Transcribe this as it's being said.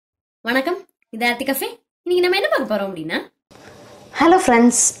வணக்கம், இது aarthi cafe. இன்னைக்கு நம்ம என்ன பார்க்க போறோம் அப்படினா, hello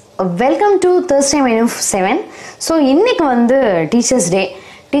friends, welcome to Thursday menu 7. So இன்னைக்கு வந்து டீச்சர்ஸ்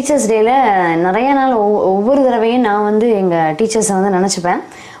டேல நிறைய நாள் ஒவ்வொரு தடவையும் நான் வந்து எங்கள் டீச்சர்ஸை வந்து நினச்சிப்பேன்.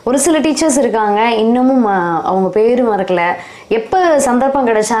 ஒரு சில டீச்சர்ஸ் இருக்காங்க, இன்னமும் அவங்க பேர் மறக்கலை. எப்போ சந்தர்ப்பம்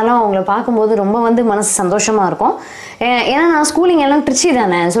கிடைச்சாலும் அவங்கள பார்க்கும்போது ரொம்ப வந்து மனசு சந்தோஷமாக இருக்கும். ஏன்னா நான் ஸ்கூலிங் எல்லாம் திருச்சி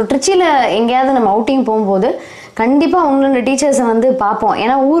தானே. ஸோ திருச்சியில் எங்கேயாவது நம்ம அவுட்டிங் போகும்போது கண்டிப்பாக உங்களோட டீச்சர்ஸை வந்து பார்ப்போம்.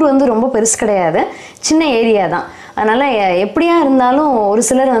 ஏன்னா ஊர் வந்து ரொம்ப பெருசு கிடையாது, சின்ன ஏரியா தான். அதனால் எப்படியா இருந்தாலும் ஒரு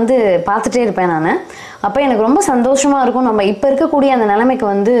சிலர் வந்து பார்த்துட்டே இருப்பேன் நான். அப்போ எனக்கு ரொம்ப சந்தோஷமாக இருக்கும். நம்ம இப்போ இருக்கக்கூடிய அந்த நிலைமைக்கு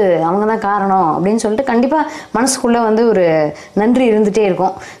வந்து அவங்க தான் காரணம் அப்படின்னு சொல்லிட்டு கண்டிப்பாக மனசுக்குள்ளே வந்து ஒரு நன்றி இருந்துகிட்டே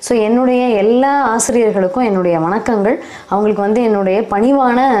இருக்கும். ஸோ என்னுடைய எல்லா ஆசிரியர்களுக்கும் என்னுடைய வணக்கங்கள். அவங்களுக்கு வந்து என்னுடைய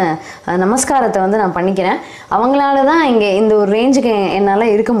பணிவான நமஸ்காரத்தை வந்து நான் பண்ணிக்கிறேன். அவங்களால தான் இங்கே இந்த ஒரு ரேஞ்சுக்கு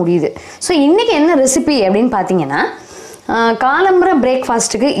என்னால் இருக்க முடியுது. ஸோ இன்றைக்கி என்ன ரெசிபி அப்படின்னு பார்த்தீங்கன்னா, காலம்பரை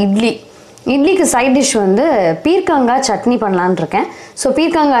பிரேக்ஃபாஸ்ட்டுக்கு இட்லிக்கு சைட் டிஷ் வந்து பீர்க்கங்காய் சட்னி பண்ணலான் இருக்கேன். ஸோ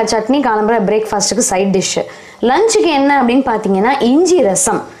பீர்க்கங்காய் சட்னி காலம்பரை பிரேக்ஃபாஸ்ட்டுக்கு சைட் டிஷ்ஷு. லஞ்சுக்கு என்ன அப்படின்னு பார்த்தீங்கன்னா, இஞ்சி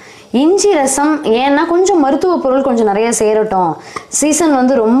ரசம். ஏன்னா கொஞ்சம் மருத்துவ பொருள் கொஞ்சம் நிறைய சேரட்டும். சீசன்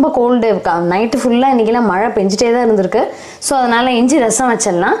வந்து ரொம்ப கோல்டு, நைட்டு ஃபுல்லாக இன்றைக்கெல்லாம் மழை பெஞ்சிட்டே தான் இருந்திருக்கு. ஸோ அதனால் இஞ்சி ரசம்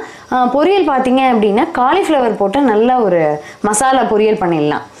வச்சிடலாம். பொரியல் பார்த்தீங்க அப்படின்னா காலிஃப்ளவர் போட்டு நல்லா ஒரு மசாலா பொரியல்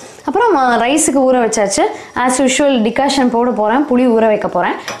பண்ணிடலாம். அப்புறம் ரைஸுக்கு ஊற வச்சாச்சு. ஆஸ் யூஷுவல் டிகாஷன் போட போகிறேன், புளி ஊற வைக்க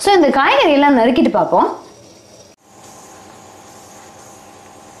போகிறேன். ஸோ இந்த காய்கறி எல்லாம் நறுக்கிட்டு பார்ப்போம்.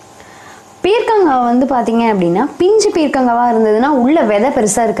 பீர்க்கங்காய் வந்து பார்த்தீங்க அப்படின்னா, பிஞ்சு பீர்க்கங்காவாக இருந்ததுன்னா உள்ள விதை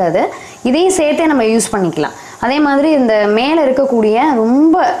பெருசாக இருக்காது. இதையும் சேர்த்தே நம்ம யூஸ் பண்ணிக்கலாம். அதே மாதிரி இந்த மேலே இருக்கக்கூடிய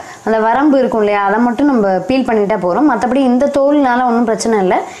ரொம்ப அந்த வரம்பு இருக்கும் இல்லையா, அதை மட்டும் நம்ம பீல் பண்ணிட்டா போகிறோம். மற்றபடி இந்த தோல்னால ஒன்றும் பிரச்சனை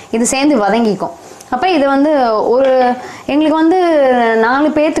இல்லை, இது சேர்ந்து வதங்கிக்கும். அப்போ இது வந்து எங்களுக்கு வந்து 4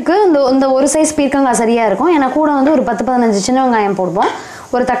 பேர்த்துக்கு இந்த ஒரு சைஸ் பீர்க்கங்காய் சரியாக இருக்கும். ஏன்னா கூட வந்து ஒரு 10-15 சின்ன வெங்காயம் போடுவோம்,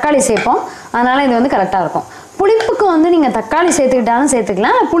 ஒரு தக்காளி சேர்ப்போம். அதனால் இது வந்து கரெக்டாக இருக்கும். புளிப்புக்கு வந்து நீங்கள் தக்காளி சேர்த்துக்கிட்டாலும்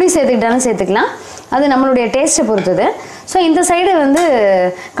சேர்த்துக்கலாம், புளி சேர்த்துக்கிட்டாலும் சேர்த்துக்கலாம். அது நம்மளுடைய டேஸ்ட்டை பொறுத்தது. ஸோ இந்த சைடு வந்து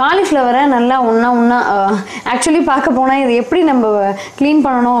காலிஃப்ளவரை நல்லா ஒன்றா ஆக்சுவலி பார்க்க போனால் இது எப்படி நம்ம க்ளீன்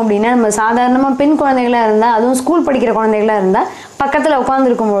பண்ணணும் அப்படின்னா, நம்ம சாதாரணமாக பெண் குழந்தைகளாக இருந்தால், அதுவும் ஸ்கூல் படிக்கிற குழந்தைகளாக இருந்தால் பக்கத்தில்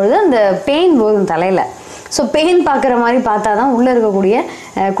உட்காந்துருக்கும் பொழுது அந்த பெயின் வரும் தலையில். ஸோ பெயின் பார்க்குற மாதிரி பார்த்தா தான் உள்ளே இருக்கக்கூடிய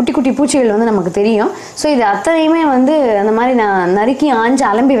குட்டி குட்டி பூச்சிகள் வந்து நமக்கு தெரியும். ஸோ இது அத்தனையுமே வந்து அந்த மாதிரி நான் நறுக்கி ஆஞ்சு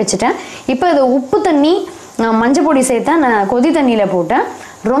அலம்பி வச்சுட்டேன். இப்போ இது உப்பு தண்ணி மஞ்சள் பொடி சேர்த்தா நான் கொதி தண்ணியில் போட்டேன்.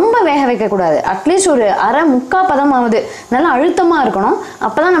 ரொம்ப வேக வைக்கக்கூடாது, அட்லீஸ்ட் ஒரு அரை முக்கால் பதமாவது நல்லா அழுத்தமாக இருக்கணும்.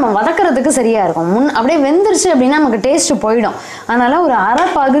 அப்போ தான் நம்ம வதக்கிறதுக்கு சரியாக இருக்கும். அப்படியே வெந்துருச்சு அப்படின்னா நமக்கு டேஸ்ட்டு போயிடும். அதனால் ஒரு அரை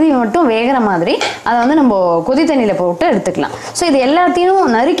பகுதி மட்டும் வேகிற மாதிரி அதை வந்து நம்ம கொதி தண்ணியில் போட்டு எடுத்துக்கலாம். ஸோ இது எல்லாத்தையும்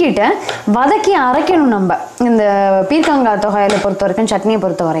நறுக்கிட்டு வதக்கி அரைக்கணும் நம்ம இந்த பீர்க்கங்காய் தொகையில பொறுத்த வரைக்கும், சட்னியை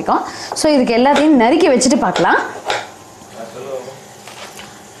பொறுத்த வரைக்கும். ஸோ இதுக்கு எல்லாத்தையும் நறுக்கி வச்சுட்டு பார்க்கலாம்.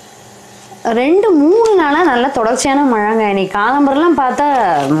 2-3 நாளாக நல்லா தொடர்ச்சியான மழைங்க. இன்னைக்கு காலம்பரெல்லாம் பார்த்தா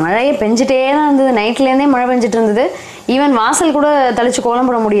மழையே பெஞ்சிட்டே தான் இருந்தது. நைட்லேருந்தே மழை பெஞ்சிட்டு இருந்தது. ஈவன் வாசல் கூட தெளித்து கோலம்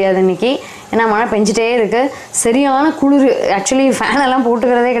போட முடியாது இன்னைக்கு, ஏன்னா மழை பெஞ்சிட்டே இருக்குது. சரியான குளிர். ஆக்சுவலி ஃபேனெல்லாம்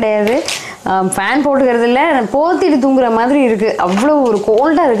போட்டுக்கிறதே கிடையாது, ஃபேன் போட்டுக்கிறது இல்லை, போத்திட்டு தூங்குற மாதிரி இருக்குது. அவ்வளோ ஒரு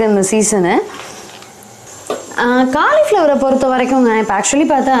கோல்டாக இருக்குது இந்த சீசனு. காலிஃப்ளவரை பொறுத்த வரைக்குங்க, இப்போ ஆக்சுவலி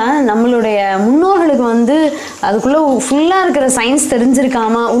பார்த்தா நம்மளுடைய முன்னோர்களுக்கு வந்து அதுக்குள்ளே ஃபுல்லாக இருக்கிற சயின்ஸ்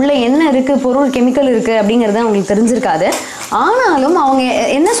தெரிஞ்சிருக்காமல் உள்ளே என்ன இருக்குது, பொருள் கெமிக்கல் இருக்குது அப்படிங்கிறது அவங்களுக்கு தெரிஞ்சிருக்காது. ஆனாலும் அவங்க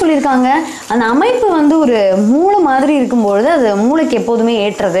என்ன சொல்லியிருக்காங்க, அந்த அமைப்பு வந்து ஒரு மூளை மாதிரி இருக்கும்பொழுது அது மூளைக்கு எப்போதுமே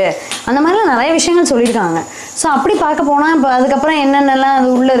ஏற்றது, அந்த மாதிரிலாம் நிறைய விஷயங்கள் சொல்லியிருக்காங்க. ஸோ அப்படி பார்க்க போனால் இப்போ அதுக்கப்புறம் என்னென்னலாம் அது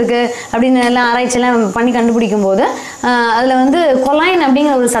உள்ளே இருக்குது அப்படின்னு எல்லாம் ஆராய்ச்சியெல்லாம் பண்ணி கண்டுபிடிக்கும் போது அதில் வந்து கொலாயின்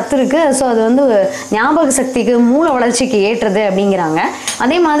அப்படிங்கிற ஒரு சத்து இருக்குது. ஸோ அது வந்து ஞாபக சக்திக்கு, மூளை வளர்ச்சிக்கு ஏற்றது அப்படிங்கிறாங்க.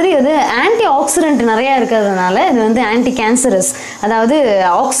 அதே மாதிரி அது ஆன்டி ஆக்சிடென்ட் நிறையா இருக்கிறதுனால இது வந்து ஆன்டி கேன்சரஸ், அதாவது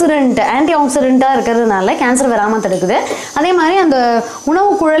ஆன்டி ஆக்சிடென்ட்டாக இருக்கிறதுனால கேன்சர் வராமல் தடுக்குது. அதே மாதிரி அந்த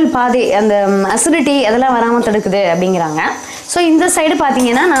உணவு குழல் பாதை, அந்த அசிடிட்டி அதெல்லாம் வராமல் தடுக்குது அப்படிங்கிறாங்க. ஸோ இந்த சைடு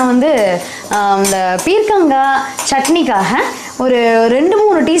பார்த்தீங்கன்னா நான் வந்து இந்த பீர்க்கங்காய் சட்னிக்காக ஒரு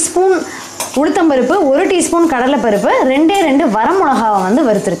 2-3 டீஸ்பூன் உளுத்தம்பருப்பு, 1 டீஸ்பூன் கடலைப்பருப்பு, 2 வரமிளகாவை வந்து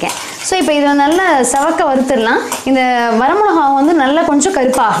வறுத்துருக்கேன். ஸோ இப்போ இதை நல்லா செவக்க வறுத்துடலாம். இந்த வரமிளகாவை வந்து நல்லா கொஞ்சம்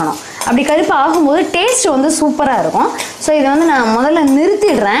கருப்பாகணும். அப்படி கருப்பு ஆகும்போது டேஸ்ட் வந்து சூப்பராக இருக்கும். ஸோ இதை வந்து நான் முதல்ல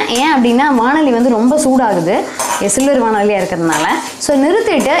நிறுத்திடுறேன். ஏன் அப்படின்னா வானொலி வந்து ரொம்ப சூடாகுது, சில்வர் வானொலியாக இருக்கிறதுனால. ஸோ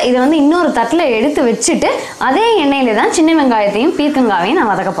நிறுத்திட்டு இதை வந்து இன்னொரு தட்டில் எடுத்து வச்சுட்டு அதே எண்ணெயில் தான் சின்ன வெங்காயத்தையும் பீர்க்கங்காயையும்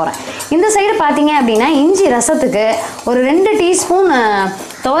நான் வதக்க போகிறேன். இந்த சைடு பார்த்தீங்க அப்படின்னா இஞ்சி ரசத்துக்கு ஒரு 2 டீஸ்பூன்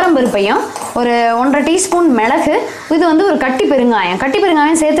துவரம்பருப்பையும் ஒரு 1.5 டீஸ்பூன் மிளகு, இது வந்து ஒரு கட்டி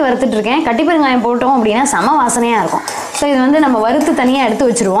பெருங்காயம் சேர்த்து வறுத்துட்ருக்கேன். கட்டி பெருங்காயம் போட்டோம் அப்படின்னா செம வாசனையாக இருக்கும். ஸோ இது வந்து நம்ம வறுத்து தனியாக எடுத்து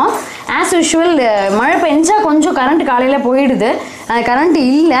வச்சுருவோம். ஆஸ் யூஷுவல் மழை பெஞ்சா கொஞ்சம் கரண்ட் காலையில் போயிடுது, கரண்ட்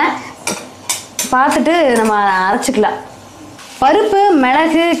இல்லை. பார்த்துட்டு நம்ம அரைச்சிக்கலாம். பருப்பு,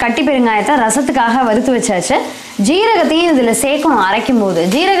 மிளகு, கட்டி பெருங்காயத்தை ரசத்துக்காக வறுத்து வச்சாச்சு. ஜீரகத்தையும் இதில் சேர்க்கணும் அரைக்கும் போது.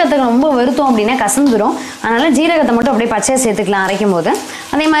 ஜீரகத்தை ரொம்ப வறுத்தோம் அப்படின்னா கசந்துடும். அதனால் ஜீரகத்தை மட்டும் அப்படியே பச்சையாக சேர்த்துக்கலாம் அரைக்கும் போது.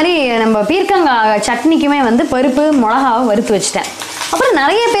 அதே மாதிரி நம்ம பீர்க்கங்காய் சட்னிக்குமே வந்து பருப்பு, மிளகாவை வறுத்து வச்சுட்டேன். அப்புறம்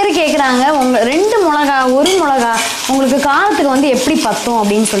நிறைய பேர் கேட்குறாங்க, உங்கள் 2 மிளகா 1 மிளகா உங்களுக்கு காரத்துக்கு வந்து எப்படி பத்தும்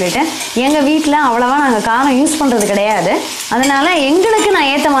அப்படின்னு சொல்லிட்டு. எங்கள் வீட்டில் அவ்வளோவா நாங்கள் காரம் யூஸ் பண்ணுறது கிடையாது. அதனால் எங்களுக்கு நான்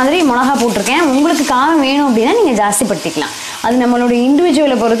ஏற்ற மாதிரி மிளகா போட்டிருக்கேன். உங்களுக்கு காரம் வேணும் அப்படின்னா நீங்கள் ஜாஸ்தி படுத்திக்கலாம். அது நம்மளுடைய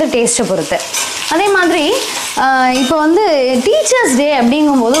இண்டிவிஜுவலை பொறுத்து, டேஸ்ட்டை பொறுத்து. அதே மாதிரி இப்போ வந்து டீச்சர்ஸ் டே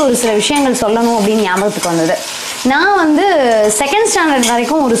அப்படிங்கும்போது ஒரு சில விஷயங்கள் சொல்லணும் அப்படின்னு ஞாபகத்துக்கு வந்தது. நான் வந்து 2nd ஸ்டாண்டர்ட்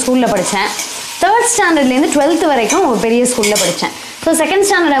வரைக்கும் ஒரு ஸ்கூலில் படித்தேன். 3rd ஸ்டாண்டர்ட்லேருந்து 12th வரைக்கும் ஒரு பெரிய ஸ்கூலில் படித்தேன். ஸோ 2nd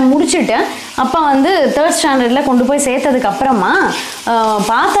ஸ்டாண்டர்டை முடிச்சுட்டு அப்போ வந்து 3rd ஸ்டாண்டர்டில் கொண்டு போய் சேர்த்ததுக்கு அப்புறமா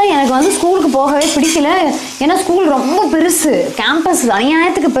பார்த்தா எனக்கு வந்து ஸ்கூலுக்கு போகவே பிடிக்கல. ஏன்னா ஸ்கூல் ரொம்ப பெருசு, கேம்பஸ்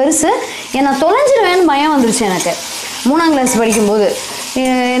அநியாயத்துக்கு பெருசு. என்னை தொலைஞ்சிருவேன்னு பயம் வந்துருச்சு எனக்கு 3ஆம் கிளாஸ் படிக்கும்போது.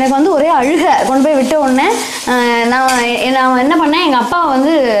 எனக்கு வந்து ஒரே அழுக. கொண்டு போய் விட்ட உடனே நான் என்ன பண்ணேன், எங்கள் அப்பா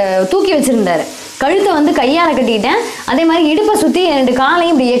வந்து தூக்கி வச்சுருந்தாரு. கழுத்தை வந்து கையால் கட்டிக்கிட்டேன். அதே மாதிரி இடுப்பை சுற்றி 2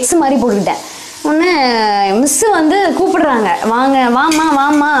 காலையும் இப்படி எக்ஸ் மாதிரி போட்டுக்கிட்டேன். ஒன்று மிஸ்ஸு வந்து கூப்பிடுறாங்க, வாங்க வாம்மா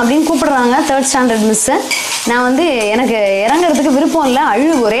வாம்மா அப்படின்னு கூப்பிடுறாங்க. 3rd standard miss. நான் வந்து எனக்கு இறங்குறதுக்கு விருப்பம் இல்லை,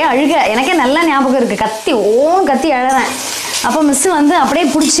 ஒரே அழுக. எனக்கே நல்லா ஞாபகம் இருக்குது. கத்தி அழறேன். அப்போ மிஸ்ஸு வந்து அப்படியே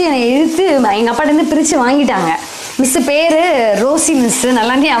பிடிச்சி என்னை இழுத்து எங்கள் அப்பாட்டேருந்து பிரித்து வாங்கிட்டாங்க. மிஸ்ஸு பேர் ரோசி மிஸ்ஸு,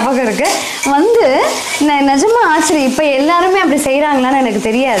 நல்லா ஞாபகம் இருக்குது. வந்து நிஜமாக ஆச்சரியம். இப்போ எல்லாருமே அப்படி செய்கிறாங்களான்னு எனக்கு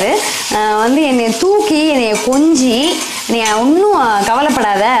தெரியாது. வந்து என்னை தூக்கி என்னைய கொஞ்சி, நீ ஒன்றும்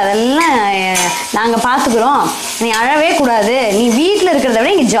கவலைப்படாத, அதெல்லாம் நாங்கள் பார்த்துக்குறோம், நீ அழவே கூடாது, நீ வீட்டில் இருக்கிறத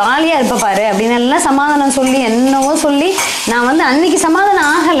விட இங்கே ஜாலியாக இருப்ப பாரு அப்படின்னு எல்லாம் சமாதானம் சொல்லி என்னவோ சொல்லி நான் வந்து அன்னைக்கு சமாதானம்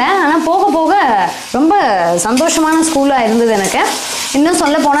ஆகலை. ஆனால் போக போக ரொம்ப சந்தோஷமான ஸ்கூலாக இருந்தது எனக்கு. இன்னும்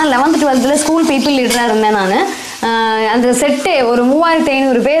சொல்ல போனால் 11th 12th ஸ்கூல் பீப்புள் லீடராக இருந்தேன் நான். அந்த செட்டே ஒரு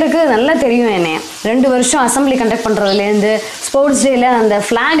 3500 பேருக்கு நல்லா தெரியும் என்னை. 2 வருஷம் அசம்பிளி கண்டக்ட் பண்ணுறதுலேருந்து, ஸ்போர்ட்ஸ் டேயில் அந்த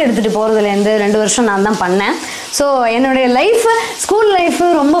ஃப்ளாக் எடுத்துகிட்டு போகிறதுலேருந்து 2 வருஷம் நான் தான் பண்ணேன். ஸோ என்னுடைய லைஃபு, ஸ்கூல் லைஃபு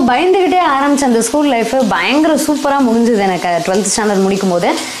ரொம்ப பயந்துக்கிட்டே ஆரம்பித்த அந்த ஸ்கூல் லைஃபு பயங்கர சூப்பராக முடிஞ்சுது எனக்கு 12th ஸ்டாண்டர்ட் முடிக்கும்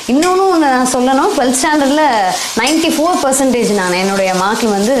போது. இன்னொன்று நான் சொல்லணும், 12th ஸ்டாண்டர்டில் 94% நான் என்னுடைய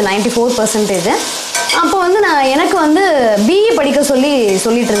மார்க்கில் வந்து 94%. அப்போ வந்து எனக்கு வந்து பிஇ படிக்க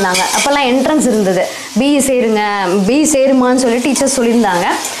சொல்லிட்டு இருந்தாங்க. அப்போல்லாம் என்ட்ரன்ஸ் இருந்தது, பிஇ சேருமான்னு சொல்லி டீச்சர்ஸ் சொல்லியிருந்தாங்க.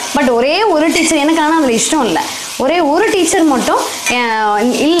 பட் ஒரே ஒரு டீச்சர், எனக்கு ஆனால் அதில் இஷ்டம் இல்லை. ஒரே ஒரு டீச்சர் மட்டும்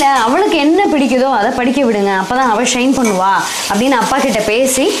இல்லை, அவளுக்கு என்ன பிடிக்குதோ அதை படிக்க விடுங்க, அப்போ தான் அவள் ஷைன் பண்ணுவா அப்படின்னு அப்பா கிட்ட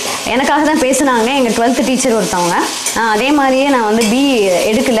பேசி எனக்காக தான் பேசுனாங்க எங்கள் 12th டீச்சர் ஒருத்தவங்க. அதே மாதிரியே நான் வந்து பிஇ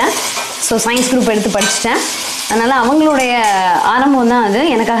எடுக்கலை. ஸோ சயின்ஸ் குரூப் எடுத்து படிச்சுட்டேன். அதனால் அவங்களுடைய ஆரம்பம் தான் அது.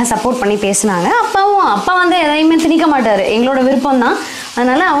 எனக்காக சப்போர்ட் பண்ணி பேசினாங்க. அப்பா வந்து எதையுமே திணிக்க மாட்டார், எங்களோட விருப்பம் தான்.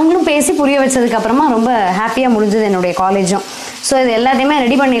 அதனால் அவங்களும் பேசி புரிய வச்சதுக்கப்புறமா ரொம்ப ஹாப்பியாக முடிஞ்சது என்னுடைய காலேஜும். ஸோ இது எல்லாத்தையுமே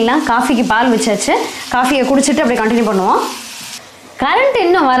ரெடி பண்ணிடலாம். காஃபிக்கு பால் வச்சாச்சு. காஃபியை குடிச்சிட்டு அப்படியே கண்டினியூ பண்ணுவோம். கரண்ட்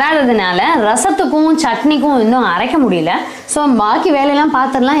இன்னும் வராததுனால ரசத்துக்கும் சட்னிக்கும் இன்னும் அரைக்க முடியல. ஸோ பாக்கி வேலையெல்லாம்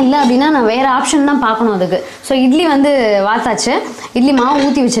பார்த்துடலாம். இல்லை அப்படின்னா நான் வேறு ஆப்ஷன் தான் பார்க்கணும் அதுக்கு. ஸோ இட்லி வந்து வாத்தாச்சு, இட்லி மாவு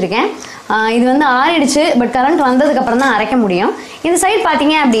ஊற்றி வச்சுருக்கேன். இது வந்து ஆறிடுச்சு. பட் கரண்ட் வந்ததுக்கப்புறம் தான் அரைக்க முடியும். இந்த சைடு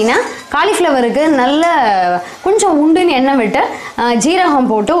பார்த்தீங்க அப்படின்னா காலிஃப்ளவருக்கு நல்ல கொஞ்சம் உண்டுன்னு எண்ணெய் விட்டு ஜீரகம்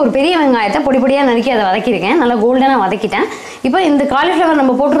போட்டு ஒரு பெரிய வெங்காயத்தை பொடி பொடியாக நறுக்கி அதை வதக்கியிருக்கேன். நல்லா கோல்டனாக வதக்கிட்டேன். இப்போ இந்த காலிஃப்ளவர்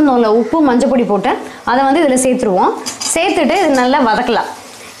நம்ம போட்டிருந்தோம்ல, உப்பு மஞ்சள் பொடி போட்டு அதை வந்து இதில் சேர்த்துருவோம். சேர்த்துட்டு இது நல்லா வதக்கலாம்.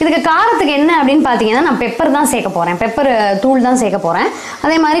 இதுக்கு காரத்துக்கு என்ன அப்படின்னு பார்த்தீங்கன்னா நான் பெப்பர் தான் சேர்க்க போகிறேன், பெப்பர் தூள் தான் சேர்க்க போகிறேன்.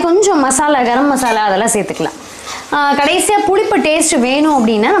 அதே மாதிரி கொஞ்சம் மசாலா, கரம் மசாலா அதெல்லாம் சேர்த்துக்கலாம். கடைசியாக புளிப்பு டேஸ்ட் வேணும்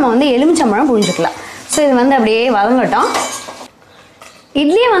அப்படின்னா நம்ம வந்து எலுமிச்சம்பழம் புழிஞ்சிக்கலாம். ஸோ இது வந்து அப்படியே வதங்கட்டும்.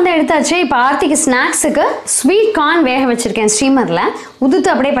 இட்லியை வந்து எடுத்தாச்சு. இப்போ ஆர்த்திக்கு ஸ்நாக்ஸுக்கு ஸ்வீட் கார்ன் வேக வச்சுருக்கேன் ஸ்டீமரில். உதுத்து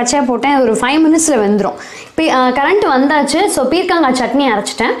அப்படியே பச்சையாக போட்டேன். ஒரு 5 மினிட்ஸில் வெந்துடும். இப்போ கரண்ட் வந்தாச்சு. ஸோ பீர்க்கங்காய் சட்னி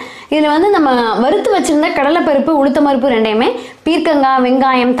அரைச்சிட்டேன். இதில் வந்து நம்ம வறுத்து வச்சுருந்த கடலைப்பருப்பு, உளுத்தம்பருப்பு ரெண்டையுமே பீர்க்கங்காய்,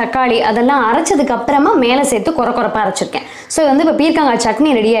 வெங்காயம், தக்காளி அதெல்லாம் அரைச்சதுக்கு அப்புறமா மேலே சேர்த்து குறப்பாக அரைச்சிருக்கேன். ஸோ வந்து இப்போ பீர்க்கங்காய்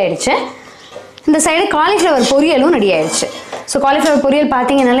சட்னி ரெடி ஆகிடுச்சு. இந்த சைடு காலிஃப்ளவர் பொரியலும் ரெடி ஆயிடுச்சு. ஸோ காலிஃப்ளவர் பொரியல்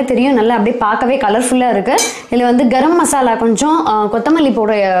பார்த்தீங்கன்னாலே தெரியும், நல்லா அப்படியே பார்க்கவே கலர்ஃபுல்லாக இருக்குது. இதில் வந்து கரம் மசாலா கொஞ்சம், கொத்தமல்லி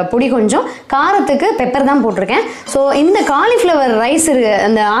பொடி கொஞ்சம், காரத்துக்கு பெப்பர் தான் போட்டிருக்கேன். ஸோ இந்த காலிஃப்ளவர் ரைஸ்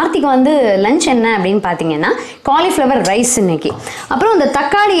அந்த ஆர்த்திக்கு வந்து லஞ்ச் என்ன அப்படின்னு பார்த்தீங்கன்னா காலிஃப்ளவர் ரைஸ் இன்னைக்கு. அப்புறம் இந்த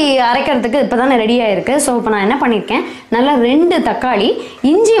தக்காளி அரைக்கிறதுக்கு இப்போ தானே ரெடி ஆகிருக்கு. ஸோ இப்போ நான் என்ன பண்ணியிருக்கேன், நல்லா 2 தக்காளி,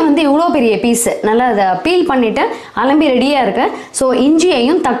 இஞ்சி வந்து இவ்வளோ பெரிய பீஸு நல்லா அதை பீல் பண்ணிவிட்டு அலம்பி ரெடியாக இருக்குது. ஸோ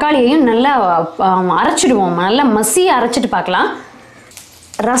இஞ்சியையும் தக்காளியையும் நல்லா அரைச்சிடுவோம். நல்லா மசியாக அரைச்சிட்டு பார்க்கலாம்.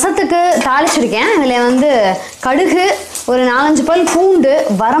 ரசத்துக்கு தாளிச்சிருக்கேன். இதில் வந்து கடுகு, ஒரு 4-5 பல் பூண்டு,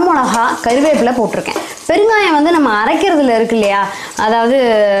 வரமிளகா, கருவேப்பிலை போட்டிருக்கேன். பெருங்காயம் வந்து நம்ம அரைக்கிறதுல இருக்கு இல்லையா, அதாவது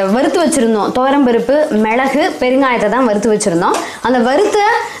வறுத்து வச்சுருந்தோம் துவரம்பருப்பு மிளகு பெருங்காயத்தை தான் வறுத்து வச்சுருந்தோம். அந்த வறுத்த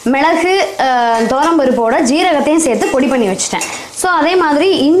மிளகு துவரம்பருப்போட ஜீரகத்தையும் சேர்த்து பொடி பண்ணி வச்சுட்டேன். ஸோ அதே மாதிரி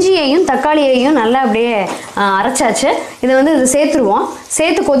இஞ்சியையும் தக்காளியையும் நல்லா அப்படியே அரைச்சாச்சு. இதை வந்து இது சேர்த்துருவோம்.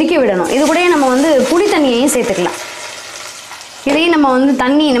 சேர்த்து கொதிக்க விடணும். இது கூடயே நம்ம வந்து புளி தண்ணியையும் சேர்த்துக்கலாம். இதையும் நம்ம வந்து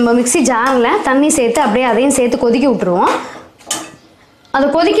நம்ம மிக்ஸி ஜாரில் தண்ணி சேர்த்து அப்படியே அதையும் சேர்த்து கொதிக்க விட்டுருவோம். அதை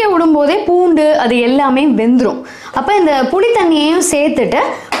கொதிக்க விடும்போதே பூண்டு அது எல்லாமே வெந்துடும். அப்போ இந்த புளி தண்ணியையும் சேர்த்துட்டு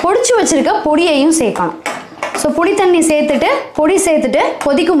பொடிச்சு வச்சுருக்க பொடியையும் சேர்க்கணும். ஸோ புளி தண்ணி சேர்த்துட்டு பொடி சேர்த்துட்டு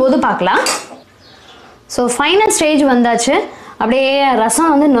கொதிக்கும் போது பார்க்கலாம். ஸோ ஃபைனல் ஸ்டேஜ் வந்தாச்சு. அப்படியே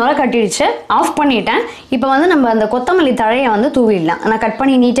ரசம் வந்து நுர கட்டிடுச்சு. ஆஃப் பண்ணிட்டேன். இப்போ வந்து நம்ம அந்த கொத்தமல்லி தழையை வந்து தூவிடலாம். நான் கட்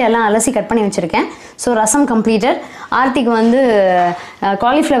பண்ணி நீட்டாக எல்லாம் அலசி கட் பண்ணி வச்சுருக்கேன். ஸோ ரசம் கம்ப்ளீட்டட். ஆர்த்திக்கு வந்து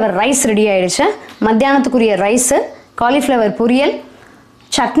காலிஃப்ளவர் ரைஸ் ரெடி ஆகிடுச்சு. மத்தியானத்துக்குரிய ரைஸு, காலிஃப்ளவர் பொரியல்,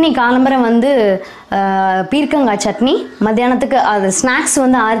 சட்னி காலம்பரை வந்து பீர்க்கங்காய் சட்னி, மத்தியானத்துக்கு அது ஸ்நாக்ஸ்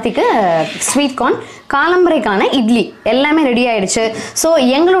வந்து ஆர்த்திக்கு ஸ்வீட் கார்ன், காலம்பரைக்கான இட்லி எல்லாமே ரெடி ஆகிடுச்சு. ஸோ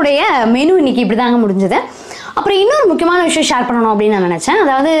எங்களுடைய மெனு இன்னைக்கு இப்படி தாங்க முடிஞ்சது. அப்புறம் இன்னொரு முக்கியமான விஷயம் ஷேர் பண்ணணும் அப்படின்னு நான் நினச்சேன்.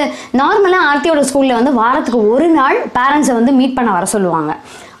 அதாவது நார்மலாக ஆர்த்தியோட ஸ்கூலில் வந்து வாரத்துக்கு ஒரு நாள் பேரண்ட்ஸை வந்து மீட் பண்ண வர சொல்லுவாங்க.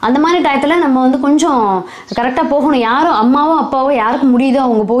 அந்த மாதிரி டயத்தில் நம்ம வந்து கொஞ்சம் கரெக்டாக போகணும். யாரும் அம்மாவோ அப்பாவோ யாருக்கு முடியுதோ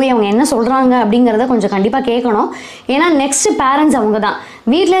அவங்க போய் அவங்க என்ன சொல்கிறாங்க அப்படிங்கிறத கொஞ்சம் கண்டிப்பாக கேட்கணும். ஏன்னா நெக்ஸ்ட்டு பேரண்ட்ஸ் அவங்க தான்.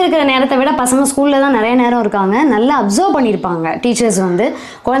 வீட்டில் இருக்கிற நேரத்தை விட பசங்க ஸ்கூலில் தான் நிறைய நேரம் இருக்காங்க. நல்லா அப்சர்வ் பண்ணியிருப்பாங்க டீச்சர்ஸ் வந்து.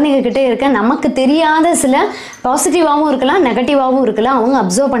 குழந்தைங்கக்கிட்டே இருக்க நமக்கு தெரியாத சில பாசிட்டிவாகவும் இருக்கலாம் நெகட்டிவாகவும் இருக்கலாம், அவங்க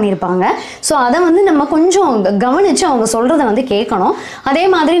அப்சர்வ் பண்ணியிருப்பாங்க. ஸோ அதை வந்து நம்ம கொஞ்சம் கவனித்து அவங்க சொல்கிறத வந்து கேட்கணும். அதே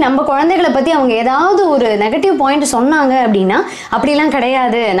மாதிரி நம்ம குழந்தைகளை பற்றி அவங்க ஏதாவது ஒரு நெகட்டிவ் பாயிண்ட் சொன்னாங்க அப்படின்னா அப்படிலாம்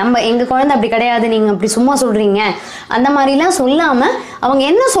கிடையாது, நம்ம எங்கள் குழந்தை அப்படி கிடையாது, நீங்கள் அப்படி சும்மா சொல்கிறீங்க, அந்த மாதிரிலாம் சொல்லாமல் அவங்க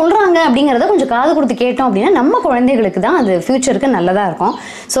என்ன சொல்கிறாங்க அப்படிங்கிறத கொஞ்சம் காது கொடுத்து கேட்டோம் அப்படின்னா நம்ம குழந்தைகளுக்கு தான் அது ஃப்யூச்சருக்கு நல்லதாக இருக்கும்.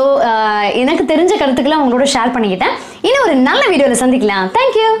 ஸோ எனக்கு தெரிஞ்ச கருத்துக்களை உங்களோட ஷேர் பண்ணிக்கிட்டேன். இன்னும் ஒரு நல்ல வீடியோவில் சந்திக்கலாம்.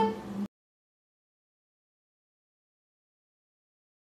 தேங்க்யூ.